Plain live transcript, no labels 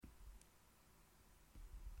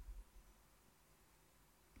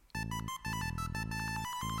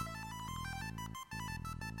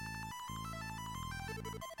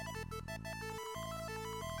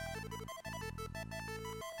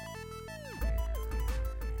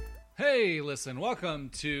Hey, listen, welcome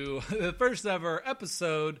to the first ever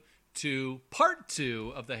episode to part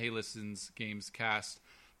 2 of the Hey Listens Games cast.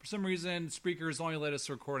 For some reason, Spreaker's only let us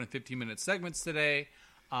record in 15-minute segments today.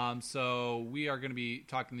 So we are going to be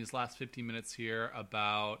talking these last 15 minutes here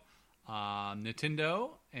about Nintendo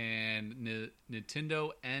and Nintendo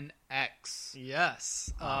NX.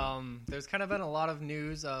 Yes. There's kind of been a lot of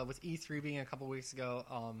news with E3 being a couple weeks ago.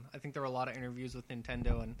 I think there were a lot of interviews with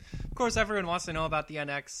Nintendo, and of course everyone wants to know about the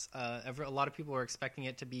NX. A lot of people were expecting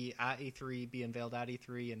it to be at E3, be unveiled at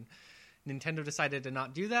E3, and Nintendo decided to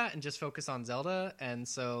not do that and just focus on Zelda. And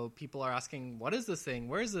so people are asking, what is this thing?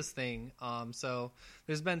 Where is this thing? So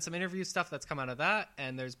there's been some interview stuff that's come out of that,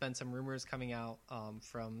 and there's been some rumors coming out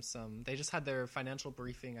from some. They just had their financial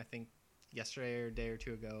briefing, I think, yesterday or a day or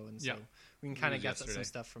two ago, and so we can kind of get some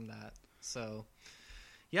stuff from that. So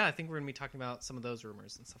yeah, I think we're going to be talking about some of those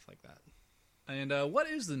rumors and stuff like that. And what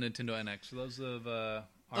is the Nintendo NX? For those of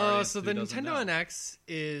so the Nintendo NX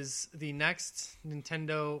is the next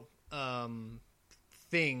Nintendo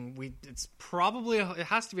thing. It's probably it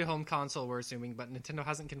has to be a home console, we're assuming, but Nintendo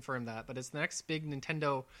hasn't confirmed that. But it's the next big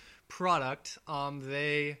Nintendo product.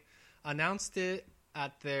 They announced it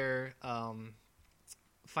at their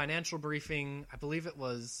financial briefing. I believe it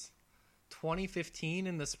was 2015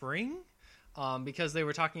 in the spring, because they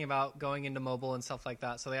were talking about going into mobile and stuff like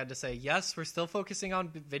that. So they had to say, yes, we're still focusing on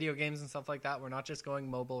video games and stuff like that. We're not just going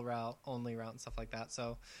mobile route and stuff like that.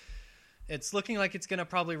 So it's looking like it's going to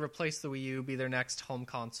probably replace the Wii U, be their next home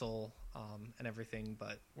console, and everything,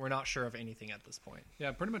 but we're not sure of anything at this point.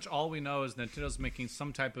 Yeah, pretty much all we know is Nintendo's making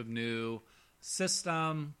some type of new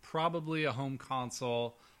system, probably a home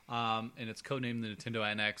console, and it's codenamed the Nintendo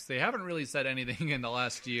NX. They haven't really said anything in the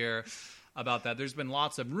last year about that. There's been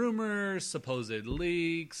lots of rumors, supposed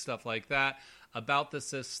leaks, stuff like that about the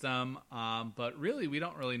system, but really we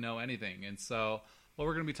don't really know anything. And so what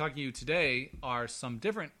we're going to be talking to you today are some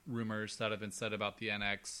different rumors that have been said about the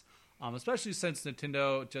NX, especially since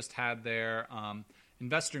Nintendo just had their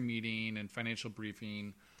investor meeting and financial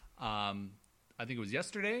briefing. I think it was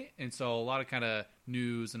yesterday, and so a lot of kind of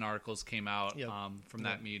news and articles came out from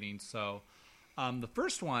that meeting. So the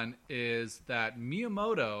first one is that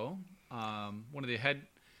Miyamoto, one of the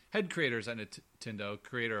head creators at Nintendo,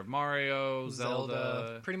 creator of Mario,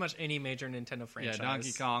 Zelda, pretty much any major Nintendo franchise. Yeah,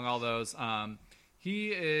 Donkey Kong, all those. He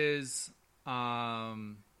is,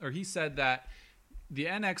 or he said that the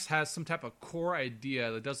NX has some type of core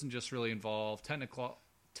idea that doesn't just really involve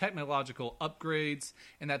technological upgrades,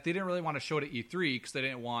 and that they didn't really want to show it at E3 because they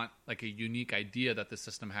didn't want like a unique idea that the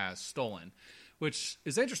system has stolen, which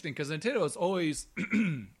is interesting because Nintendo has always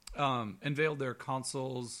unveiled their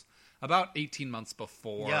consoles about 18 months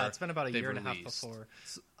before. Yeah, it's been about a year and a half before.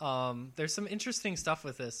 There's some interesting stuff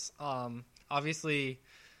with this. Obviously,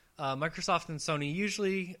 Microsoft and Sony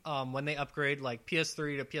usually, when they upgrade like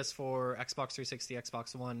PS3 to PS4, Xbox 360,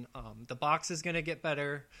 Xbox One, the box is going to get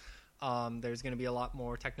better. There's going to be a lot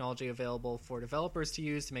more technology available for developers to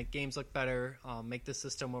use to make games look better, make the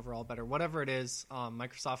system overall better, whatever it is.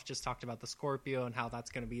 Microsoft just talked about the Scorpio and how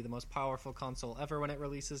that's going to be the most powerful console ever when it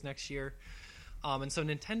releases next year. And so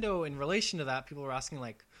Nintendo, in relation to that, people were asking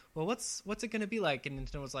like, well, what's it going to be like? And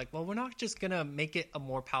Nintendo was like, well, we're not just going to make it a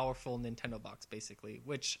more powerful Nintendo box, basically,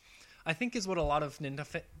 which I think is what a lot of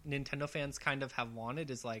Nintendo fans kind of have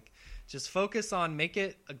wanted, is like, just focus on make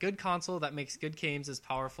it a good console that makes good games, is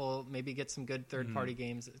powerful, maybe get some good third-party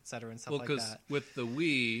games, et cetera, and stuff like that. Well, because with the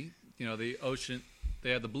Wii, they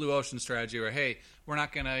had the Blue Ocean strategy where, hey, we're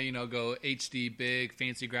not going to, go HD, big,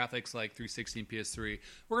 fancy graphics like 360 and PS3.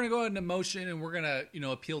 We're going to go into motion, and we're going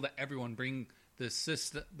to, appeal to everyone, bring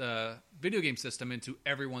the video game system into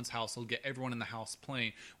everyone's household, get everyone in the house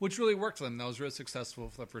playing, which really worked for them. That was really successful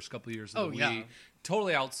for the first couple of years of the Wii. Yeah.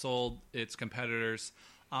 Totally outsold its competitors.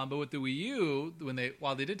 But with the Wii U,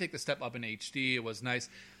 while they did take the step up in HD, it was nice.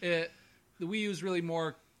 The Wii U is really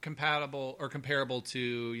more compatible or comparable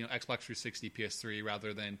to Xbox 360, PS3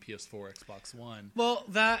 rather than PS4, Xbox One. Well,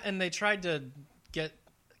 that, and they tried to get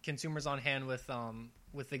consumers on hand with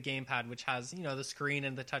the gamepad, which has the screen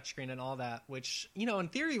and the touchscreen and all that, which in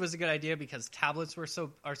theory was a good idea because tablets are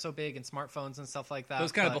so big, and smartphones and stuff like that. It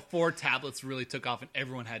was kind of before tablets really took off and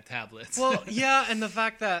everyone had tablets. Well, yeah, and the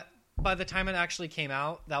fact that by the time it actually came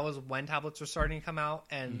out, that was when tablets were starting to come out,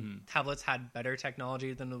 and tablets had better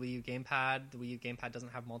technology than the Wii U gamepad. The Wii U gamepad doesn't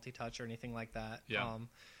have multi-touch or anything like that. Yeah.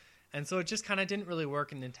 And so it just kind of didn't really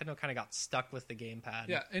work, and Nintendo kind of got stuck with the gamepad.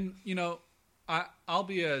 Yeah, and I'll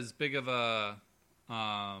be as big of a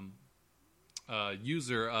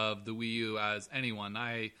user of the Wii U as anyone.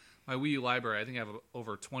 My Wii U library, I think I have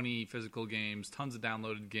over 20 physical games, tons of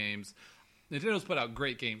downloaded games. Nintendo's put out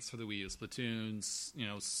great games for the Wii U. Splatoon's,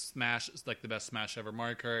 Smash is like the best Smash ever.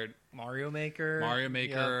 Mario Kart, Mario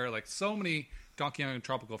Maker, yep. Like so many, Donkey Kong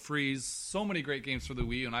Tropical Freeze, so many great games for the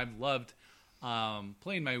Wii U, and I've loved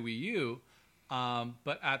playing my Wii U.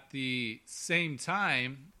 But at the same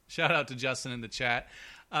time, shout out to Justin in the chat.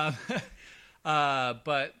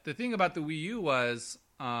 But the thing about the Wii U was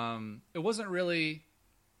it wasn't really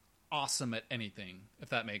awesome at anything,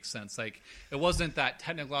 if that makes sense. Like, it wasn't that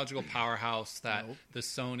technological powerhouse that the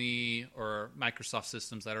Sony or Microsoft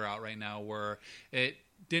systems that are out right now were. It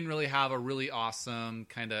didn't really have a really awesome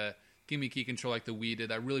kind of gimmicky control like the Wii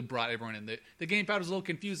did that really brought everyone in. The gamepad was a little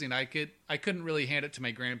confusing. I couldn't really hand it to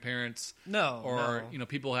my grandparents or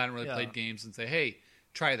people who hadn't really played games and say, hey,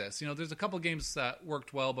 try this. There's a couple games that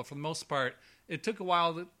worked well, but for the most part it took a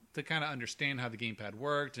while to kind of understand how the gamepad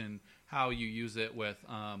worked and how you use it with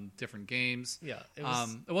different games. Yeah,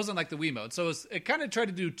 it wasn't like the Wii mode. So it kind of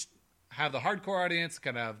tried to have the hardcore audience,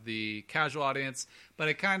 kind of have the casual audience, but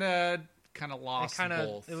it kind of lost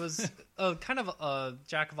both. It was kind of a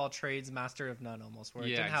jack of all trades, master of none almost, where it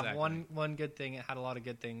didn't have one good thing. It had a lot of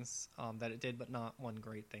good things that it did, but not one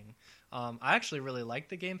great thing. I actually really like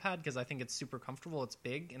the gamepad because I think it's super comfortable. It's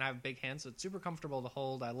big, and I have big hands, so it's super comfortable to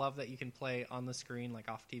hold. I love that you can play on the screen,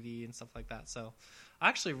 like off TV and stuff like that. So I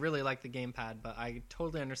actually really like the gamepad, but I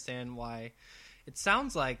totally understand why it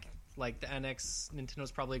sounds like the NX,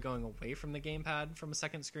 Nintendo's probably going away from the gamepad from a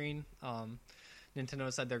second screen.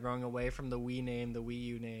 Nintendo said they're going away from the Wii name, the Wii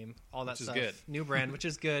U name, all that stuff. Which is good. New brand, which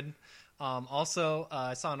is good. Also,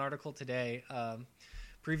 I saw an article today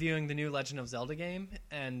previewing the new Legend of Zelda game,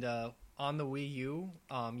 and on the Wii U,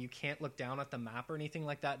 you can't look down at the map or anything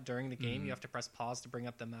like that during the game. You have to press pause to bring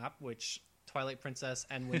up the map, which Twilight Princess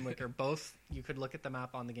and Wind Waker both, you could look at the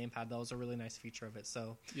map on the gamepad. That was a really nice feature of it.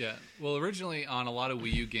 So yeah, well, originally on a lot of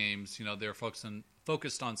Wii U games, they were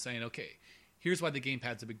focused on saying, okay, here's why the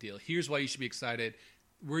gamepad's a big deal. Here's why you should be excited.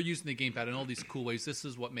 We're using the gamepad in all these cool ways. This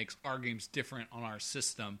is what makes our games different on our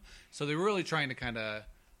system. So they were really trying to kind of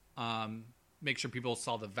make sure people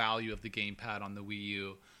saw the value of the gamepad on the Wii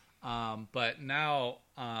U. But now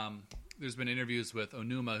there's been interviews with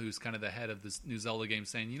Onuma, who's kind of the head of this new Zelda game,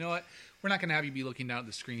 saying, you know what, we're not going to have you be looking down at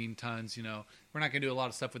the screen tons. We're not going to do a lot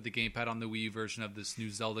of stuff with the gamepad on the Wii U version of this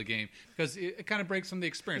new Zelda game because it kind of breaks from the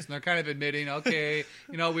experience. And they're kind of admitting, okay,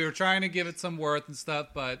 we were trying to give it some worth and stuff,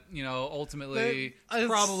 but ultimately it's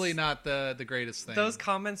probably not the greatest thing. Those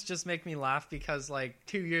comments just make me laugh because like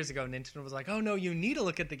 2 years ago, Nintendo was like, oh no, you need to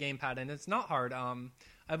look at the gamepad, and it's not hard.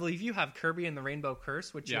 I believe you have Kirby and the Rainbow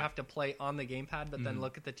Curse, which you have to play on the gamepad, but then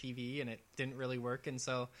look at the TV, and it didn't really work. And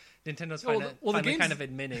so Nintendo's finally kind of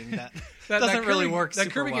admitting that doesn't really work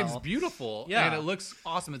super well. That Kirby game's beautiful, and it looks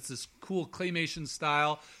awesome. It's this cool claymation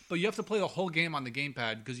style, but you have to play the whole game on the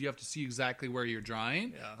gamepad because you have to see exactly where you're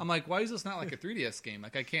drawing. Yeah. I'm like, why is this not like a 3DS game?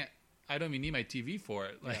 Like, I don't even need my TV for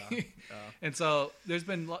it. Like, and so there's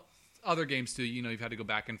been other games too. You've had to go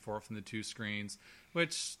back and forth from the two screens,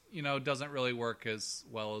 which doesn't really work as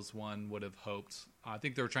well as one would have hoped. I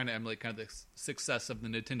think they were trying to emulate kind of the success of the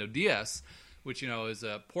Nintendo DS, which is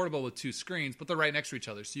a portable with two screens, but they're right next to each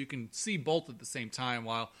other, so you can see both at the same time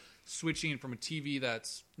while switching from a TV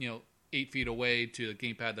that's 8 feet away to a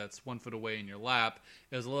gamepad that's 1 foot away in your lap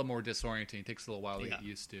is a little more disorienting. It takes a little while to get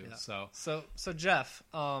used to. Yeah. So Jeff,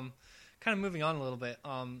 kind of moving on a little bit,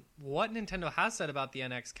 what Nintendo has said about the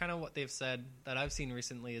NX, kind of what they've said that I've seen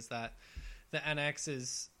recently is that the NX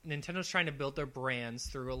is Nintendo's trying to build their brands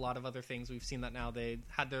through a lot of other things. We've seen that now. They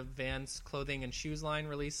had their Vans clothing and shoes line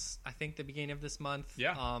release, I think, the beginning of this month.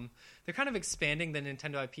 Yeah. They're kind of expanding the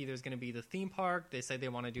Nintendo IP. There's going to be the theme park. They say they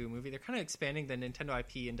want to do a movie. They're kind of expanding the Nintendo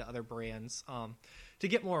IP into other brands to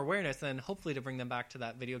get more awareness and hopefully to bring them back to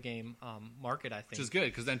that video game market, I think. Which is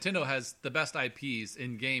good because Nintendo has the best IPs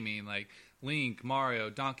in gaming, like Link, Mario,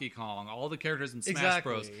 Donkey Kong, all the characters in Smash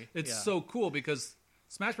Bros. It's so cool because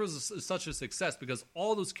Smash Bros. Is such a success because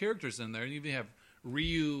all those characters in there, and you even have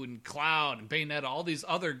Ryu and Cloud and Bayonetta, all these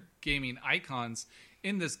other gaming icons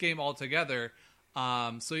in this game all together.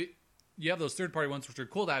 So you have those third-party ones which are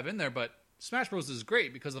cool to have in there, but Smash Bros. Is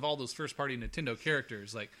great because of all those first-party Nintendo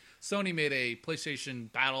characters. Like, Sony made a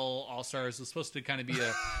PlayStation Battle All-Stars. It was supposed to kind of be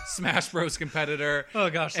a Smash Bros. Competitor. Oh,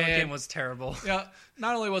 gosh, that game was terrible. Yeah,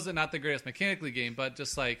 not only was it not the greatest mechanically game, but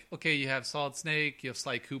just like, okay, you have Solid Snake, you have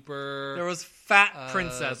Sly Cooper. There was Fat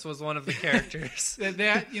Princess was one of the characters.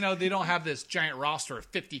 they don't have this giant roster of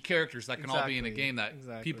 50 characters that can all be in a game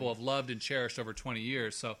that people have loved and cherished over 20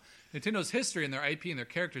 years. So Nintendo's history and their IP and their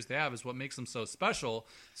characters they have is what makes them so special.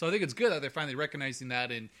 So I think it's good that they're finally recognizing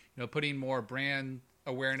that and putting more brand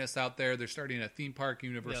awareness out there. They're starting a theme park,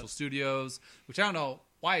 Universal Studios, which I don't know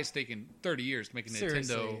why it's taken 30 years to make a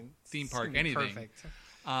Nintendo theme park anything. Perfect.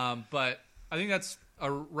 But I think that's a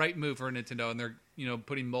right move for Nintendo, and they're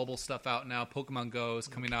putting mobile stuff out now. Pokemon Go is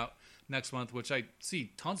coming out next month, which I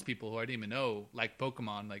see tons of people who I didn't even know like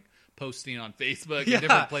Pokemon, like posting on Facebook and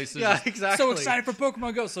different places. Yeah, exactly. So excited for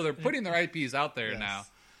Pokemon Go. So they're putting their IPs out there now,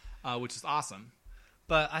 which is awesome.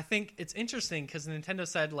 But I think it's interesting because Nintendo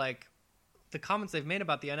said, like, the comments they've made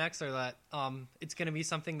about the NX are that it's going to be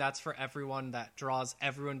something that's for everyone, that draws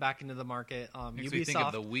everyone back into the market. Makes me think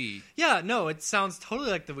of the Wii. Yeah, no, it sounds totally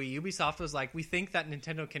like the Wii. Ubisoft was like, we think that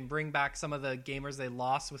Nintendo can bring back some of the gamers they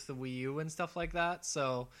lost with the Wii U and stuff like that.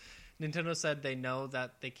 So Nintendo said they know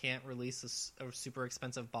that they can't release a super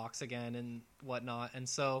expensive box again and whatnot. And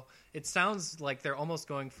so it sounds like they're almost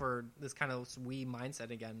going for this kind of Wii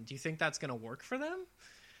mindset again. Do you think that's going to work for them?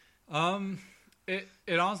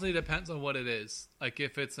 It honestly depends on what it is. Like,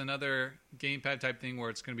 if it's another gamepad type thing where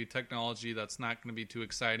it's going to be technology that's not going to be too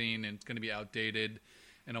exciting and it's going to be outdated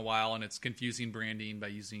in a while, and it's confusing branding by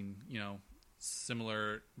using,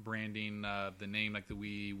 similar branding, the name like the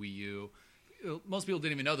Wii U. Most people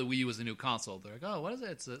didn't even know the Wii U was a new console. They're like, oh, what is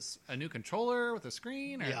it? It's a new controller with a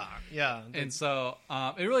screen? Or... Yeah. And so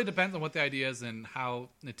it really depends on what the idea is and how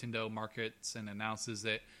Nintendo markets and announces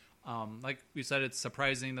it. Like we said, it's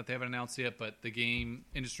surprising that they haven't announced it yet, but the game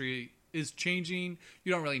industry is changing.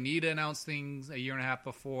 You don't really need to announce things a year and a half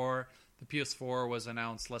before. The PS4 was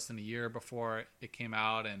announced less than a year before it came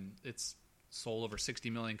out, and it's sold over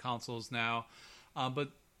 60 million consoles now. But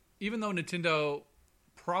even though Nintendo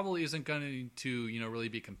probably isn't going to, really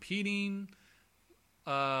be competing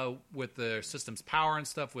with their system's power and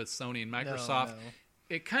stuff with Sony and Microsoft, No.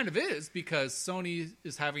 It kind of is, because Sony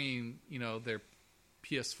is having, their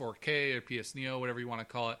PS4K or PS Neo, whatever you want to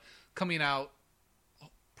call it, coming out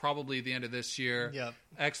probably the end of this year. Yep.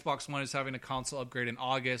 Xbox One is having a console upgrade in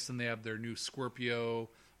August, and they have their new Scorpio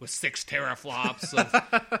with 6 teraflops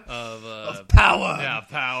of power. Yeah,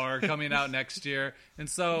 power coming out next year. And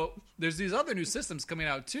so there's these other new systems coming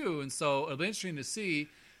out too. And so it'll be interesting to see,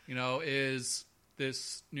 is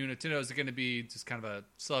this new Nintendo, is it going to be just kind of a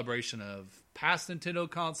celebration of past Nintendo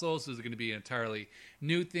consoles? Is it going to be an entirely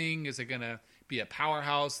new thing? Is it going to be a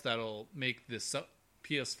powerhouse that'll make this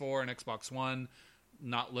PS4 and Xbox One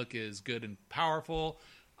not look as good and powerful?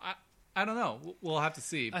 I don't know. We'll have to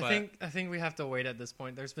see. But I think we have to wait at this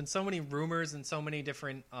point. There's been so many rumors and so many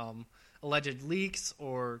different alleged leaks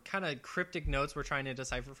or kind of cryptic notes we're trying to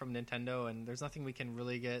decipher from Nintendo, and there's nothing we can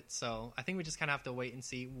really get. So I think we just kind of have to wait and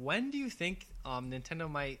see. When do you think Nintendo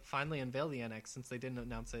might finally unveil the NX, since they didn't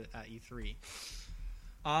announce it at E3?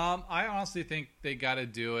 I honestly think they got to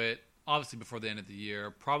do it obviously before the end of the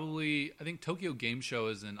year. Probably, I think Tokyo Game Show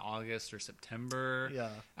is in August or September. Yeah.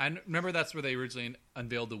 I remember that's where they originally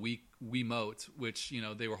unveiled the Wiimote, which,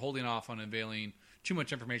 they were holding off on unveiling too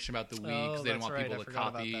much information about the Wii because they didn't want people to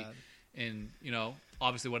copy. And,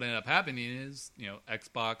 obviously what ended up happening is,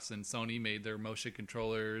 Xbox and Sony made their motion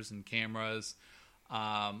controllers and cameras,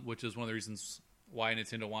 which is one of the reasons why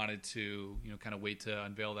Nintendo wanted to, kind of wait to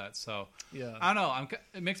unveil that. So, yeah, I don't know.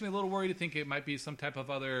 It makes me a little worried to think it might be some type of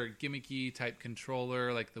other gimmicky type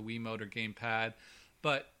controller like the Wiimote or gamepad.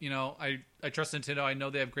 But, I trust Nintendo. I know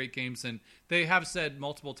they have great games, and they have said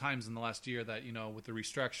multiple times in the last year that, with the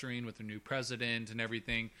restructuring, with the new president and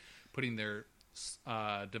everything, putting their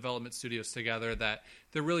development studios together, that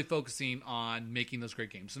they're really focusing on making those great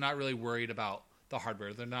games. They're not really worried about the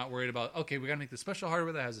hardware. They're not worried about, okay, we got to make this special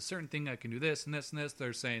hardware that has a certain thing that can do this and this and this.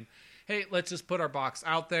 They're saying, hey, let's just put our box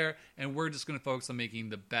out there, and we're just going to focus on making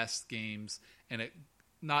the best games, and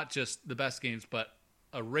not just the best games, but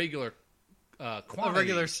a regular quantity. A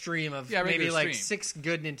regular stream of maybe like stream. 6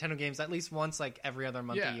 good Nintendo games at least once, like every other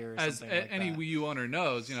month a year. Or As something like any that. Wii U owner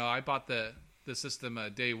knows, I bought the system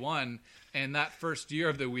day one, and that first year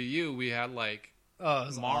of the Wii U, we had like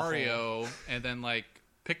Mario, awful. and then like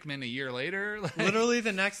Pikmin a year later. Literally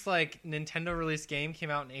the next Nintendo release game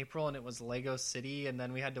came out in April, and it was Lego City, and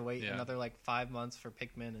then we had to wait another 5 months for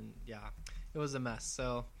Pikmin, and it was a mess.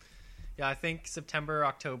 So I think September,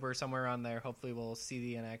 October, somewhere around there, hopefully we'll see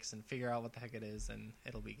the NX and figure out what the heck it is, and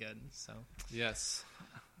it'll be good. So yes.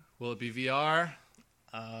 Will it be VR?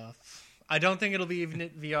 I don't think it'll be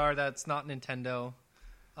VR. That's not Nintendo.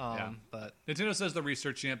 But Nintendo says they're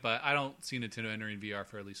researching it, but I don't see Nintendo entering VR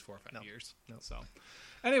for at least 4 or 5 years. No. So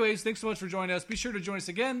anyways, thanks so much for joining us. Be sure to join us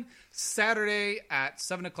again Saturday at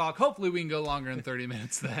 7 o'clock. Hopefully we can go longer than 30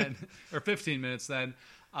 minutes then, or 15 minutes then.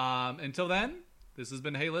 Until then, this has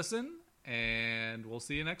been Hey Listen, and we'll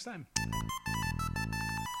see you next time.